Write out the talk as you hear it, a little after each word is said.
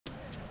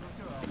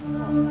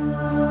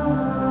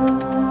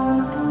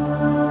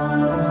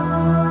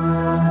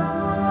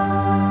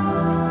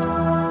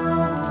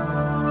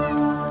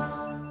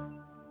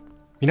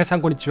皆さ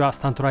んこんにちは。ス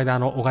タントライダー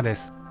の小川で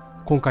す。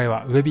今回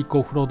はウェビック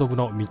オフロード部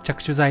の密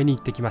着取材に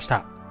行ってきまし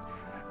た。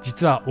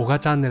実はOGA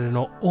チャンネル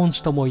の恩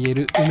師ともいえ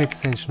る梅津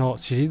選手の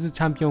シリーズチ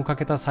ャンピオンをか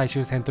けた最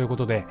終戦というこ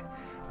とで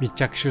密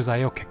着取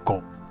材を決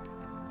行。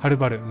はる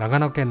ばる長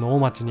野県の大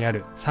町にあ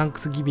るサン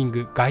クスギビン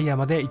グGAIA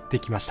まで行って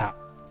きました。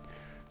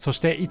そし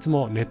ていつ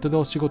もネットで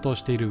お仕事を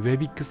しているウェ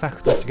ビックスタッ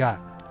フたち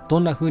がど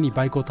んな風に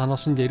バイクを楽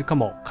しんでいるか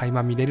も垣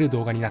間見れる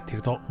動画になってい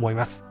ると思い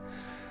ます。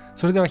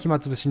それでは暇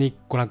つぶしに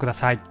ご覧くだ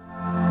さい。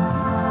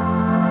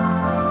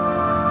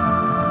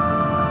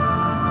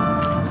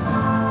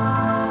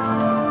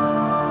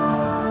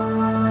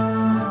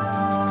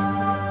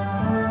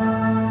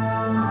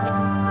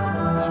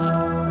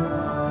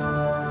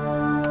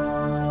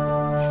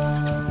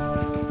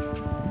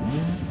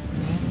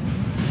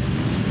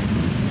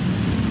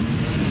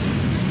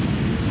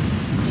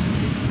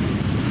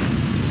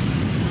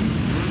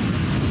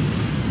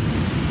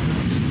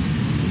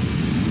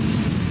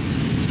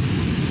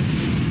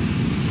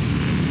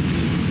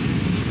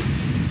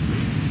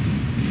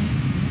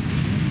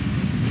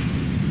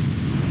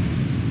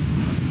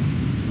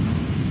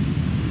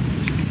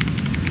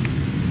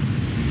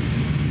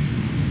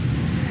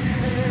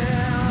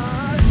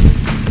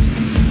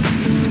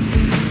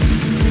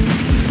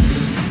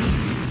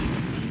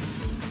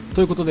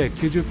ということで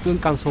90分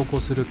間走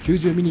行する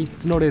90ミニッ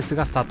ツのレース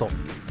がスタート。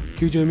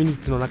90ミニ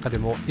ッツの中で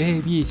も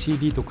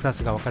A、B、C、D とクラ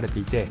スが分かれて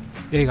いて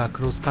A が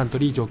クロスカント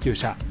リー上級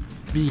者、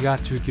 B が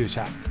中級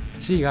者、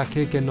 C が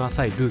経験の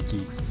浅いルーキ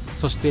ー、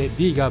そして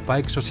D がバ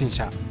イク初心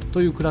者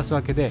というクラス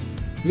分けで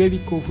ウェビ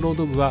ックオフロー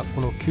ド部は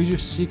この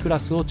 90C クラ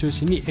スを中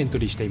心にエント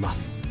リーしていま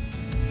す。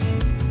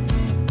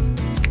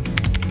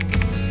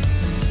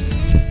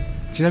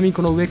ちなみに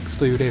この WEX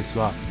というレース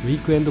はウィー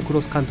クエンドク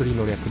ロスカントリー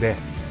の略で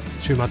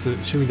週末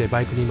趣味で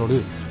バイクに乗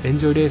るエン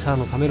ジョイレーサー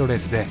のためのレー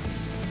スで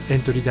エ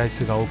ントリー台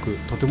数が多く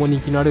とても人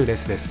気のあるレー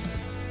スです。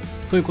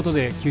ということ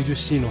で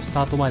 90C のス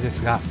タート前で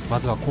すが、ま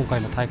ずは今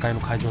回の大会の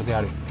会場で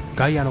ある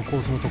GAIAのコ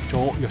ースの特徴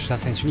を吉田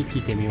選手に聞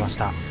いてみまし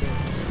た。オ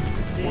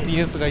ーディ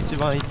エンスが一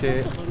番い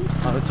てち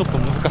ょっと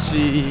難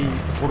しい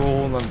とこ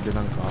ろなんで、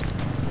なんか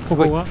こ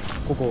こが、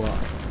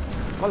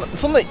まだ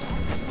そんなに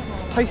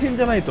大変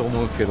じゃないと思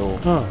うんですけど、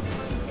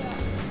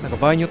なんか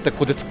場合によってはこ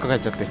こで突っかかっ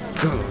ちゃってグ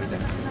ーみたい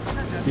な、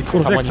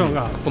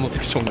このセ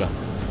クションが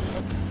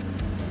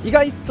意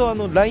外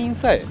とライン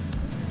さえ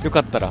よか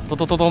ったらト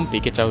トトトンって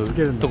いけちゃう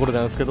ところ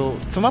なんですけど、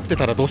詰まって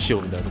たらどうしよ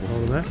うみたいなところ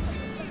ですね。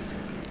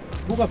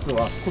5月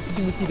はこっ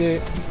ち向き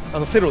で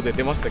セロで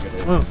出ましたけど、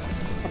8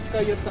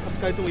回やった8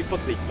回とも一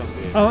発でいった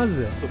んで。あ、マジ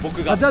で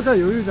僕がじゃあ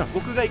余裕じゃん。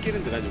僕がいける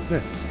んで大丈夫で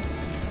す、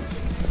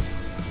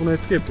このエ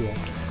スケープは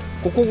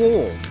ここ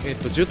を、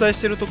渋滞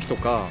してる時と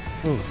か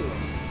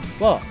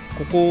は、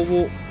ここ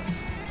を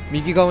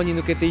右側に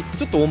抜けてち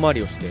ょっと大回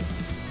りをしてい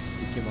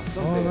きます。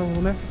なるほ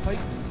どね。はい、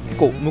結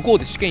構向こう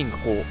で試験が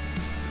こ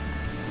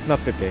うなっ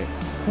てて、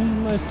こ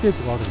んなエスケー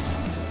プがあるんだ。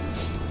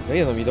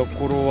GAIAの見ど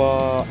ころ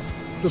は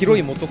広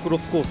いモトクロ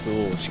スコー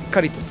スをしっ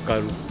かりと使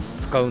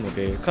うの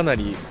で、かな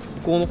り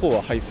向こうの方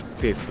はハイス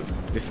ペース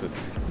です。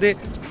で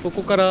そ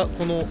こから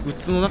このウ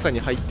ッズの中に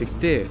入ってき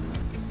て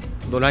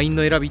ライン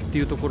の選びって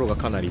いうところが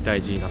かなり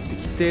大事になって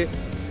きて、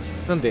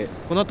なんで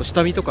この後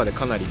下見とかで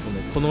かなり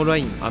このラ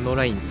イン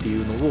ラインって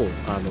いうのを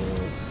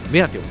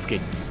目当てをつけ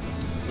に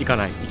行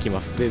き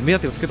ます。で目当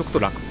てをつけとくと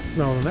楽。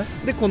なるほどね。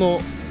でこ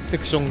のセ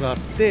クションがあっ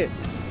て、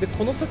で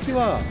この先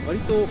は割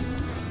と、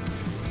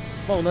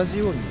同じ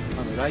よう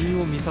にライ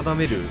ンを見定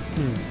める、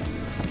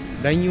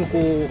ラインをこ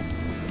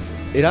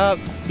う選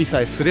び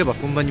さえすれば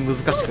そんなに難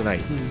しくない、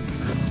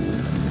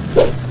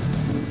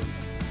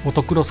モ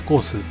トクロスコ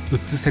ース、ウッ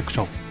ズセクシ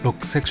ョン、ロッ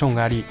クセクション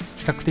があり、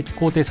比較的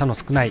高低差の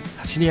少ない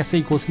走りやす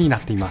いコースにな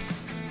っています。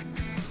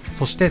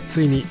そして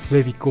ついにウ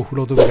ェビックオフ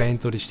ロード部がエン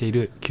トリーしてい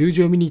る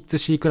90ミニッツ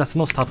C クラス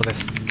のスタートで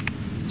す。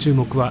注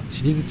目は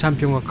シリーズチャン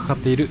ピオンがかかっ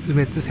ている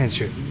梅津選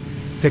手。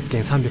ゼッケ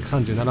ン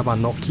337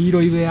番の黄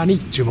色いウェアに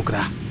注目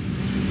だ。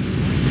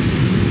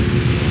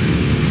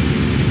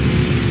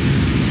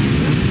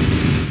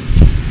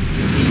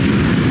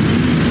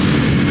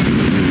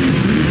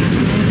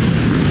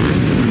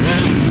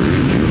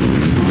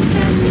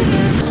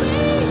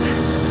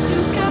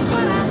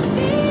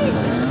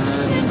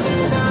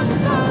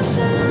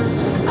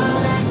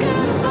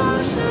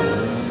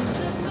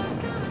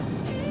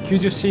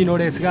90C の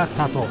レースがス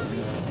タート。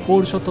ポ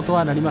ールショットと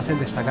はなりません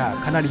でしたが、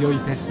かなり良い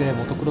ペースで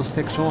モトクロス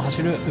セクションを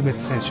走る梅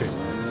津選手。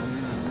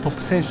トッ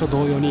プ選手と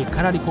同様に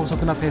かなり高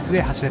速なペース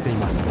で走れてい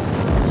ます。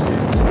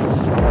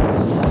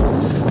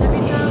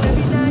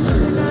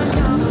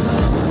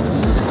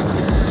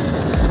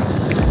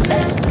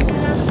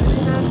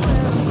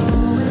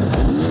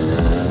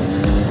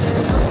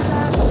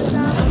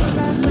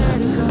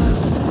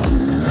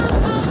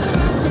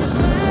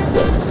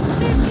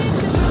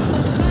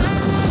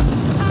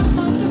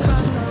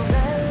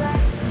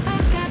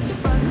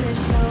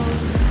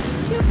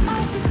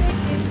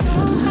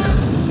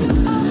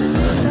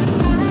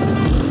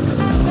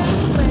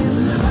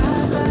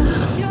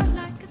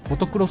モ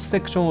トクロスセ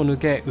クションを抜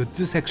けウッ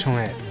ズセクショ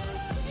ンへ、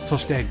そ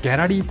してギャ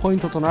ラリーポイン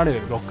トとな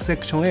るロックセ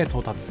クションへ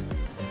到達。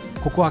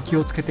ここは気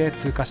をつけて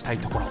通過したい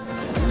ところ。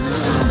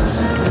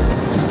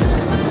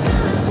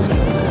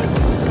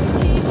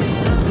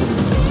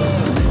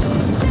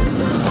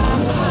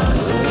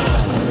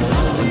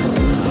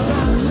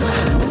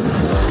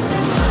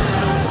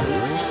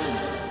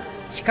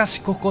しか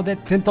しここで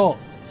転倒。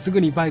すぐ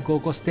にバイクを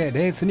起こして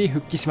レースに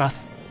復帰しま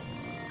す。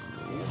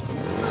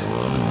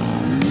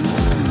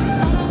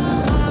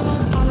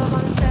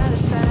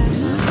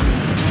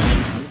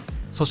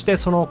そして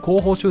その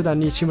後方集団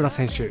に志村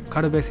選手、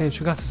軽部選手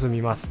が進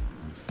みます。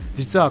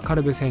実は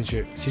軽部選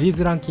手、シリー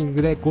ズランキン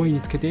グで5位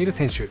につけている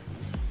選手。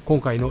今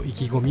回の意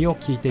気込みを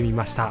聞いてみ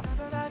ました。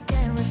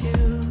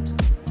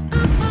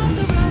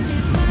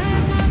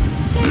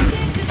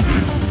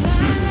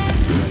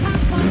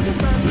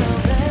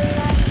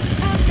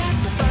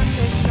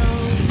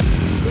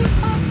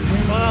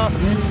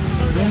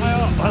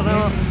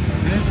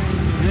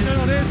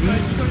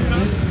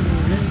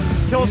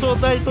表彰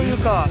台という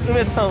か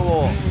梅津さん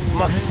を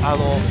ま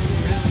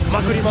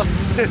くりま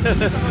す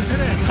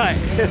はい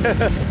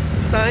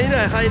3位以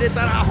内入れ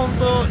たら本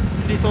当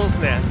理想です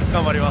ね。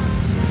頑張ります。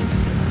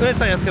梅津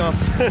さんやっつけま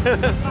す今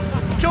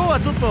日は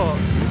ちょっ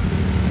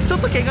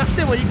と怪我し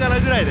てもいいかな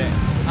ぐらいで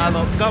頑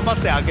張っ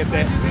て開けて、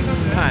はい、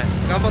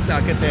頑張って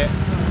開けて、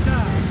じ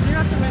ゃあ怪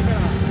我してもいいから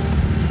い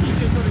い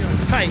点取るよう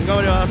に、はい、頑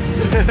張ります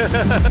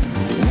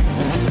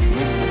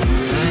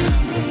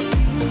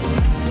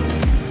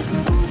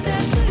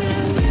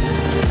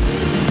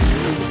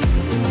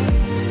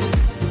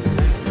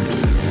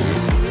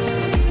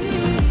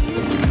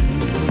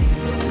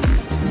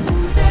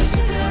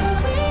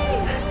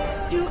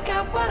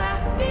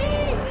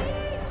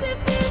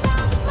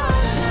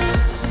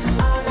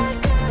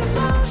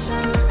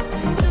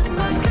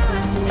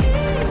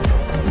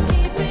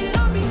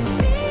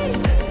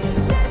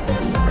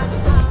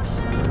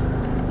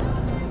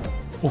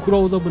オフ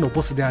ロード部の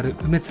ボスである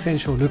梅津選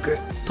手を抜く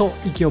と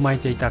息を巻い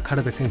ていた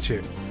軽部選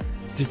手。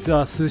実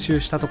は数周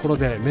したところ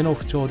で目の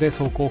不調で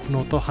走行不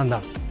能と判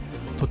断。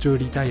途中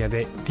リタイア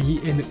で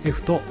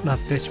DNF となっ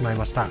てしまい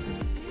ました。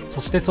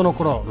そしてその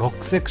頃ロッ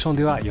クセクション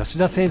では吉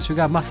田選手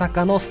がまさ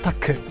かのスタッ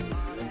ク。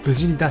無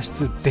事に脱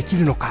出でき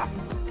るのか。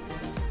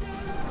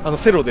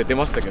セロで出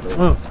ましたけど、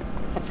8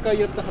回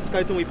やった8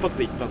回とも一発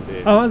でいったん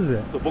で。マジで。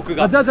そう僕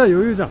がじゃあ余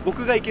裕じゃん。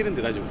僕がいけるん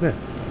で大丈夫です、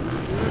ね。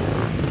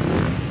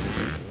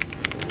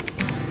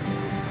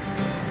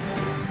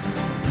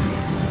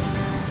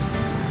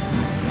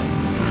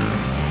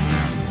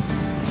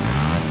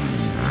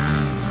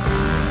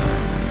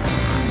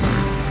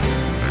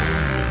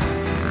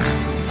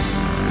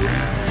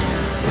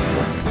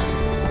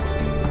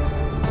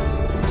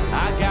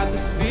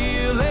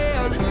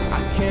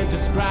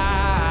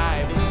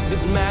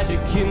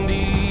Magic in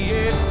the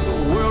air, the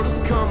world has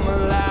come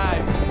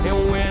alive.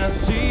 And when I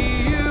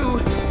see you,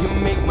 you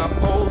make my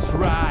pulse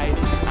rise.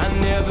 I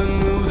never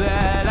knew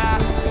that I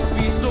could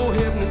be so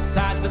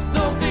hypnotized. There's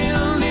something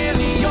in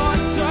your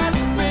touch,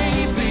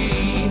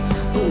 baby.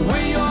 The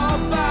way your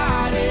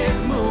body's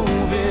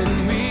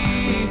moving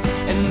me.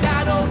 And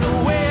I don't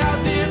know where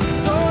this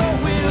soul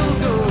will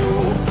go.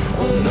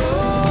 Oh,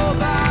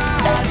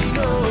 nobody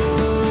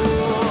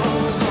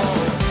knows. Oh,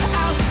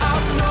 out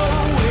of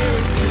nowhere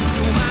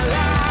into my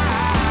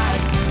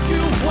life.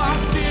 You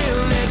walked in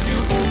and you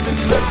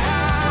opened my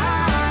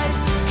eyes.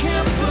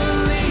 Can't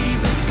believe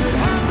this could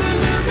happen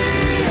to me.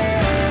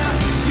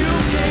 Yeah. You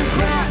came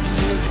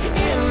crashing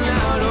in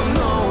out of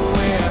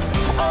nowhere.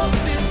 All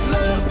this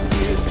love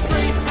is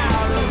straight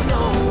out of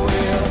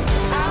nowhere.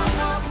 Out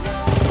of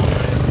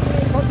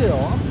nowhere. 待てよ。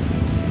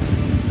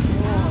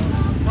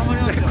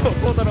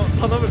孝太郎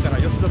頼むから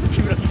吉田と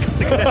木村に勝っ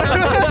てくれ。大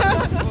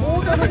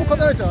金も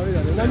勝たれちゃダメ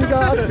だね。何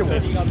があっても。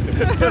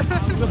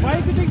バ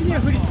イク的には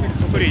不利って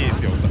不利で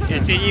すよ。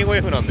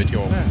125F なんで今日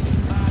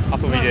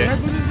遊びで。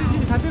150cc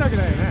に勝てるわけ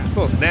だよね。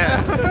そうですね。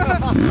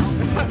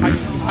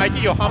排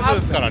気量半分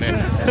ですから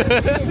ね。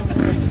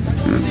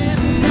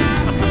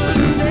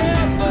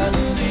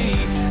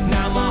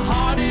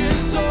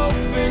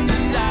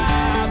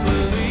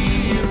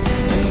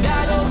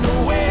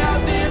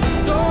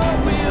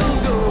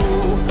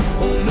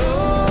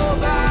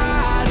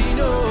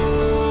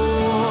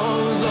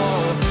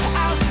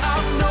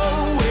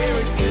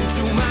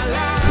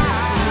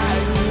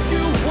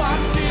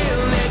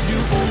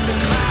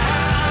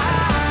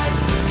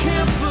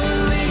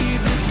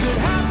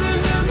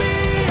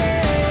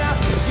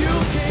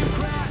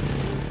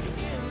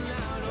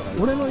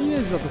俺のイメ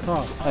ージだとさ、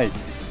はい。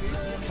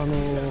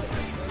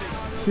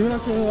木村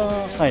君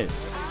は、はい。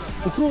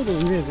オフロードの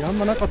イメージがあん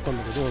まなかったん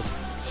だけど、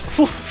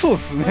そう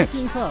ですね。最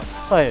近さ、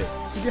はい。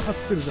すげえ走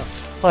ってるじゃん。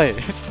はい。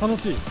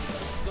楽しい。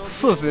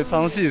そうですね。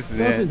楽しいです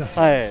ね。楽しいんだ。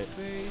はい。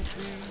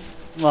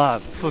まあ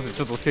そうですね。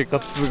ちょっと生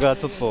活が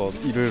ちょっと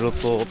いろいろ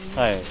と、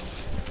はい。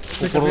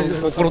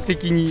心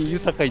的に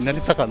豊かになれ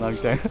たかなみ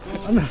たい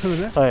な。なるほど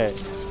ね。はい。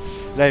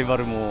ライバ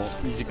ルも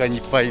身近にい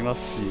っぱいいま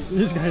すし。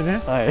身近に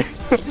ね。はい。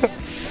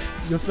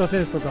吉田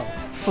選手とか。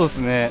そうです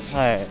ね。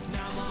はい。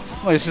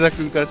まあ吉田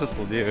君からちょっと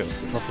誘っ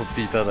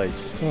ていただいて、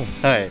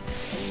はい。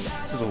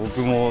ちょっと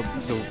僕も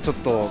ちょっ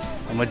と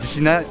あんまり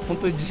本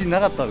当に自信な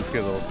かったんですけ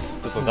ど、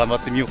ちょっと頑張っ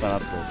てみようかな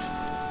と。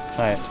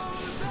はい。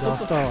じゃあ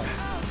明日は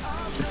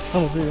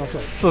楽しみましょ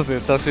う。そうで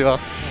すね、楽しみま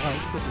す。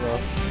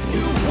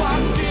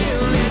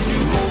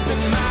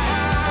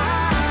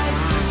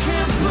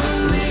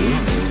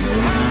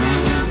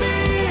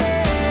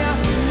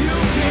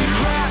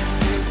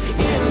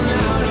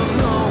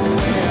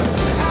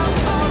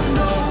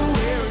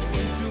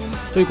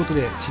ということ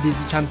でシリ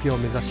ーズチャンピオンを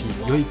目指し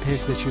良いペー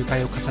スで周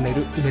回を重ね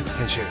る梅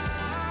津選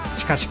手。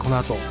しかしこの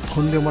後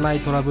とんでもない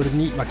トラブル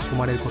に巻き込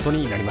まれること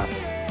になりま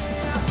す。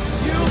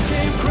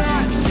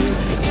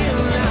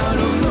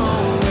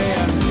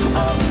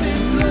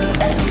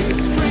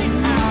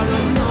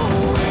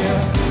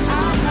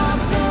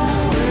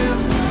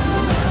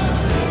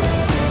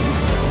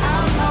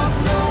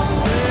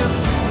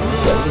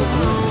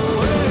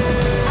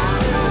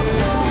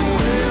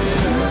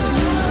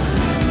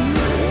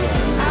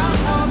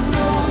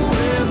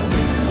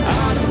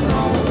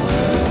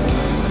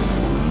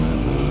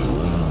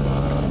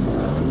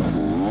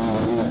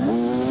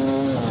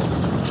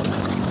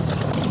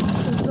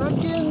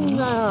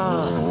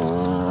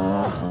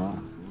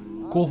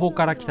後方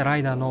から来たラ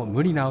イダーの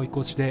無理な追い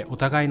越しでお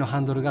互いのハ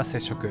ンドルが接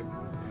触、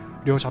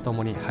両者と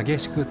もに激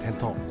しく転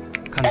倒、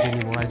完全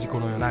にもらい事故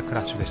のようなク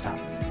ラッシュでした。こ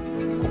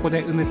こ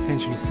で梅津選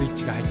手にスイッ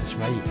チが入ってし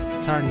まい、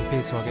さらにペ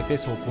ースを上げて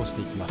走行し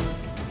ていきます。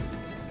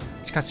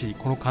しかし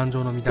この感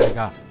情の乱れ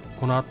が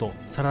この後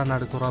さらな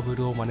るトラブ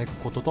ルを招く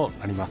ことと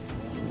なります。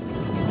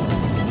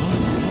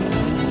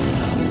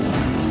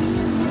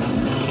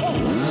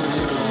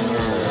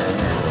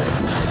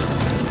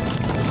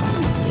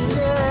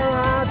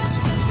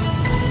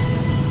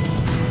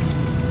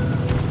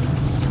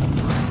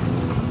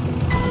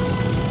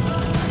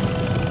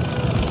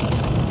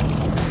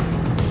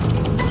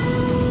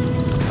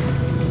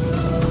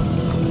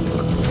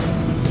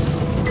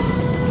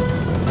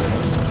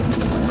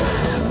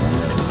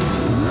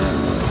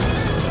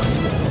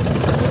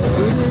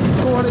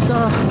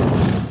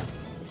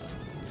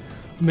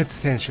梅津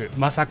選手、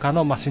まさか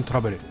のマシントラ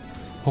ブル。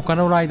他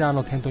のライダー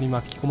の転倒に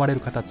巻き込まれ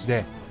る形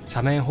で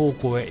斜面方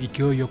向へ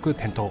勢いよく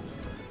転倒、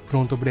フ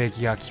ロントブレー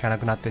キが効かな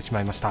くなってしま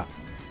いました。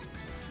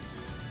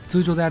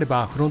通常であれ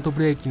ばフロント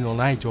ブレーキの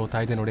ない状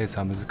態でのレース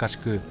は難し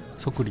く、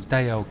即リタ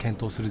イアを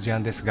検討する事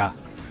案ですが、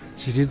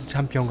シリーズチ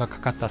ャンピオンがか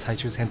かった最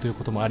終戦という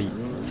こともあり、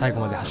最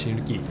後まで走り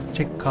抜き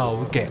チェッカーを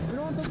受け、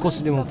少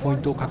しでもポイ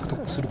ントを獲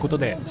得すること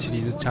でシリ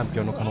ーズチャンピ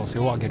オンの可能性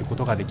を上げるこ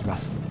とができま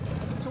す。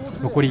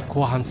残り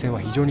後半戦は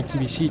非常に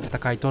厳しい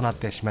戦いとなっ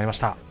てしまいまし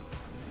た。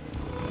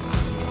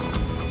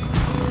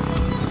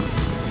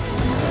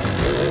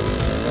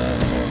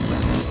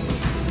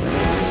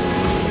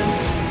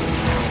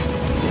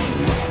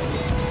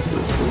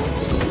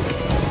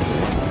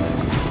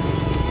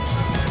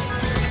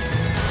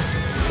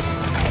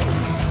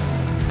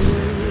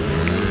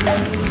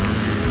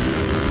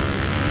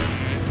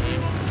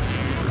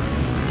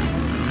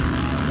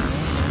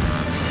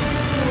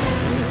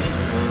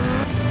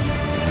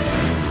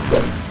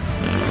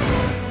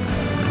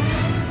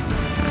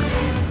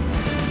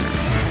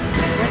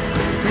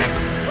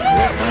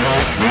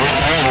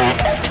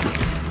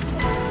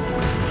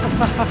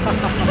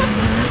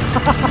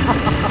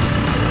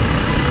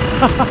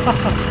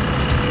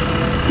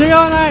違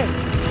わない。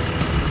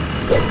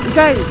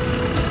痛い。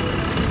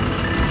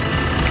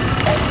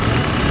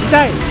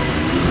痛い。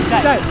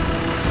痛い。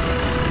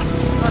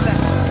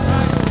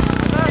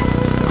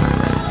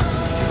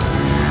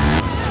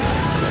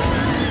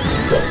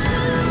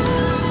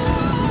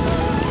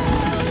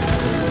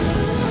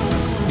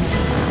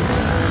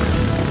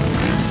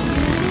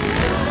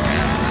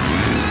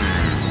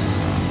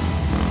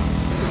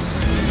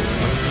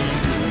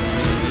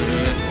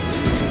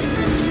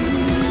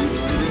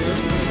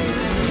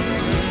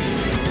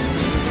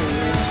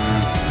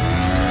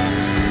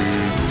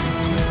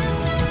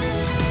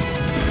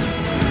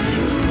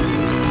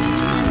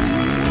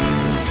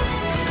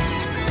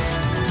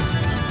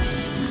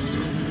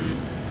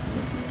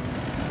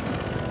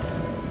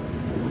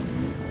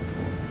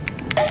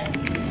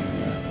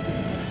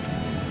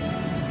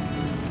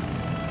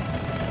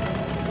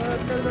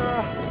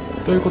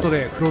ということ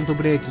でフロント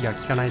ブレーキが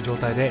効かない状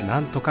態でな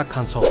んとか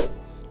完走。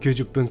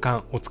90分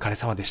間お疲れ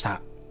様でし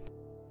た。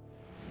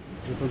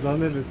ちょっと残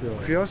念ですよ。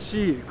悔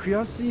しいよね。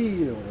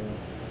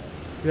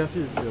悔し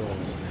いですよ。でも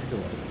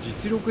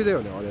実力だよ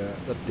ねあれ。だ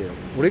って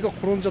俺が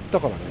転んじゃった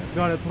からね。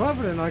あれトラ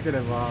ブルなけれ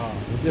ば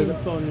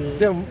本当に。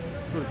でも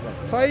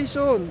最初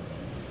2、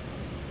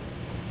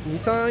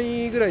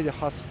3位ぐらいで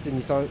走って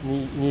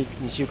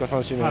2週か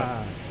3週目、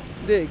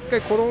で1回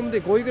転ん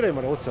で5位ぐらい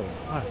まで落ちたの、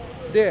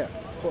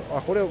で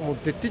これもう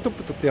絶対トッ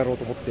プ取ってやろう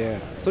と思って、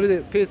それで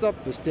ペースアッ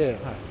プして、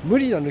無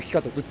理な抜き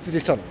方グッズで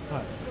したの、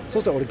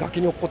そしたら俺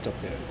崖に落っこっちゃっ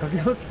て。崖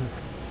に落ちたんです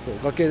か？そう、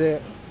崖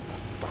で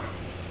バーンっ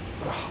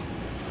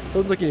てそ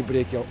の時にブ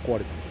レーキが壊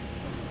れた。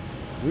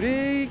ブ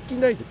レーキ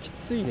ないとき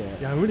ついね。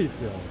いや無理で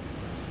すよ。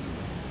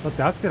だっ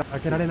てアクセル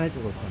開けられないって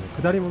ことですかね。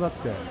下りもだって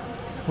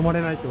止ま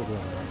れないってことだ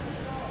か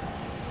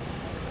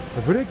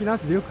ら、ブレーキな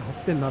しでよく走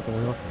ってんなと思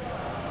いますね。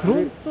フロ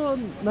ント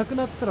なく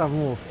なったら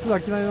もう普通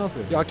諦めます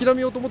よね。いや諦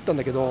めようと思ったん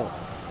だけど、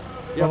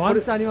いやワン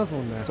チャンありますも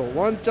んね。そう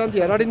ワンチャンで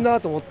やられる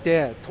なと思っ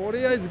て、と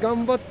りあえず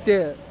頑張っ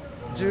て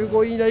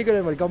15位以内ぐら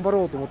いまで頑張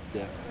ろうと思っ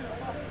て、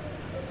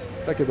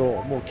だけど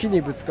もう木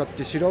にぶつかっ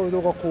てシュラウ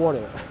ドが壊れ、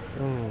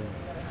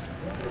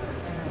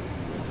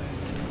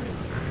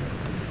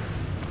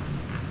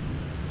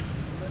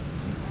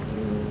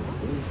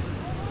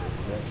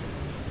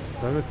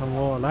ダメさん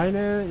もう来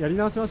年やり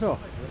直しましょ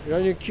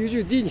来年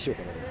 90D にしよう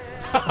かな。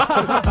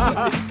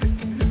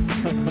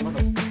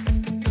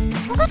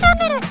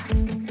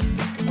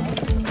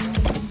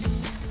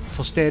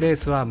そしてレー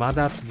スはま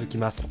だ続き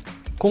ます。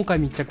今回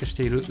密着し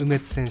ている梅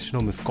津選手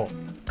の息子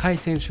カイ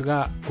選手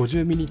が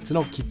50ミニッツ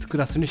のキッズク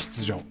ラスに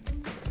出場。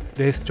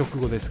レース直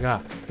後です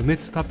が、梅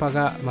津パパ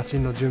がマシ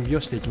ンの準備を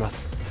していきま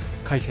す。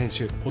カイ選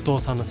手、お父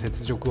さんの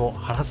雪辱を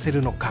晴らせ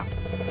るのか。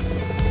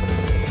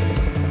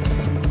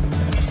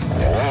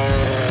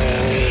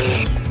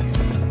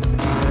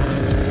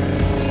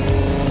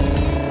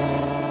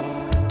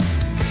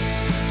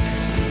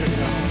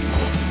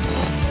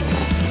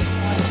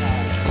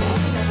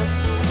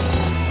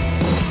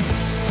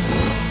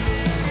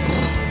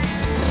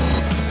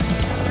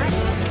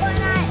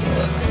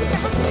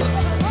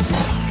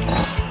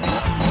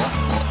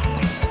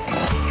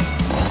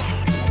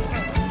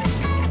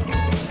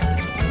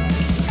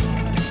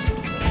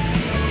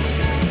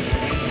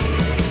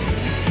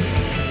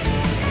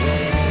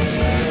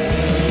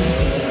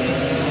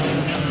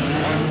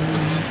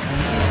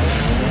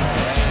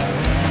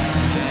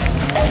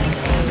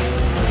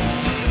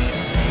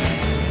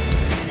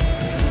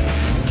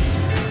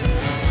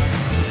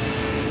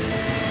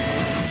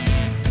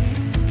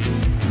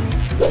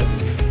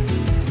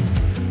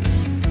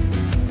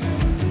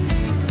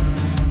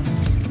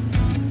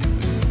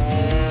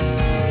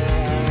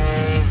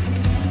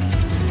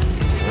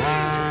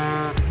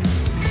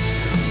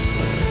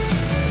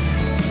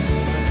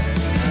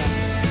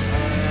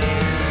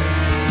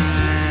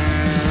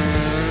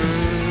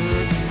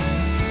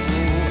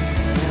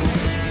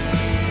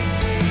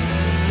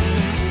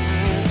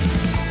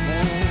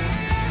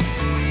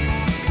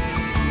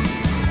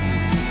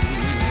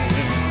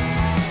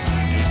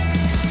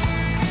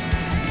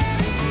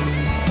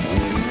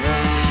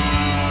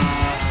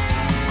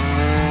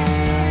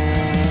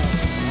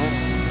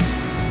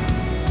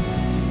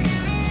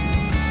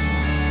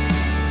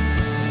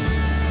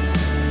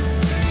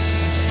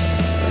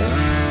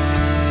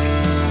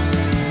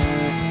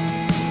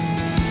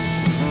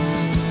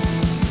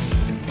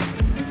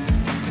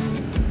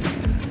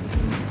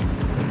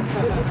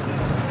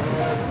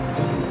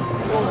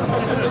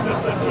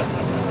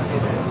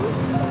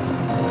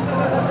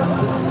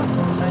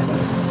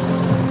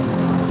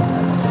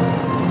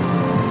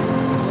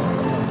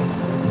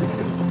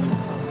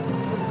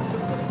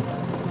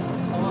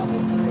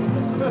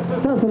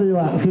さあそれで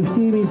は50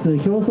ミニッ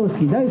ツ表彰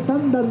式第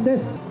3弾で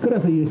す。ク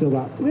ラス優勝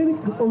はウェビッ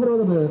クオフロー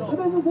ド部梅津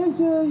選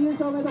手優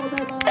勝おめでとうご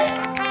ざいます。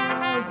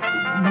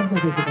何と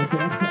選手が来ま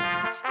した。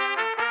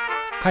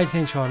カイ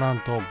選手はなん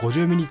と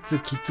50ミニッツ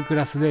キッズク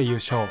ラスで優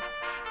勝。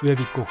ウェ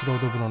ビックオフロー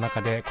ド部の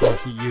中でこの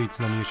日唯一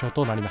の入賞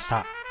となりまし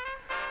た。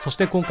そし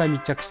て今回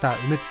密着した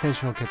梅津選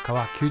手の結果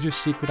は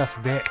 90C クラ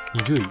スで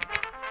20位。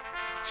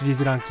シリー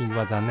ズランキング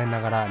は残念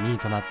ながら2位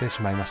となって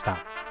しまいました。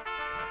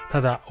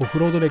ただオフ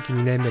ロード歴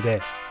2年目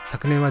で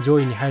昨年は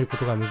上位に入るこ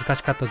とが難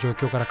しかった状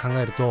況から考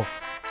えると、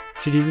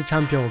シリーズチ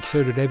ャンピオンを競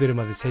えるレベル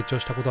まで成長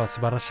したことは素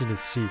晴らしいで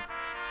すし、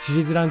シ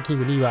リーズランキン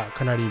グ2位は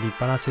かなり立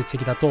派な成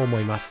績だと思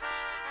います。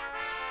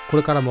こ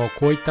れからも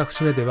こういった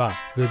節目では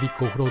ウェビッ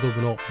クオフロード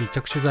部の密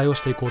着取材を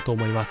していこうと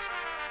思います。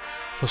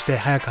そして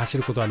速く走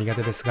ることは苦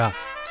手ですが、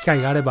機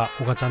会があれば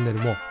OGAチャンネル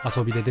も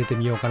遊びで出て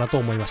みようかなと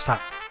思いました。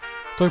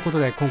ということ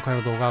で今回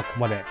の動画はここ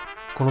まで。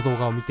この動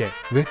画を見て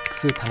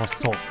WEX楽し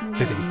そう、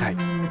出てみたい、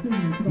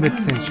梅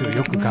津選手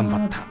よく頑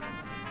張った、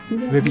ウ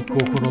ェビックオ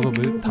フロード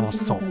部楽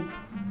しそう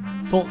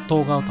と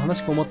動画を楽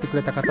しく思ってく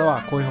れた方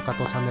は高評価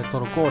とチャンネル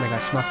登録をお願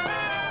いします。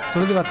そ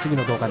れでは次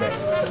の動画で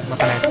ま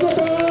た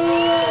ね。